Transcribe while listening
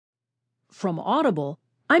From Audible,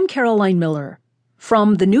 I'm Caroline Miller.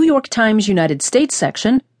 From the New York Times United States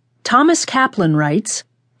section, Thomas Kaplan writes,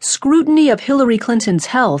 Scrutiny of Hillary Clinton's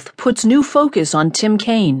health puts new focus on Tim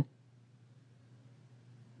Kaine.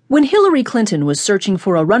 When Hillary Clinton was searching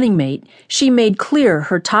for a running mate, she made clear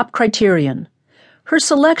her top criterion. Her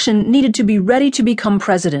selection needed to be ready to become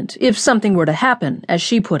president if something were to happen, as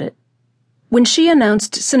she put it. When she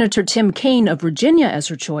announced Senator Tim Kaine of Virginia as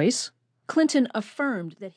her choice, Clinton affirmed that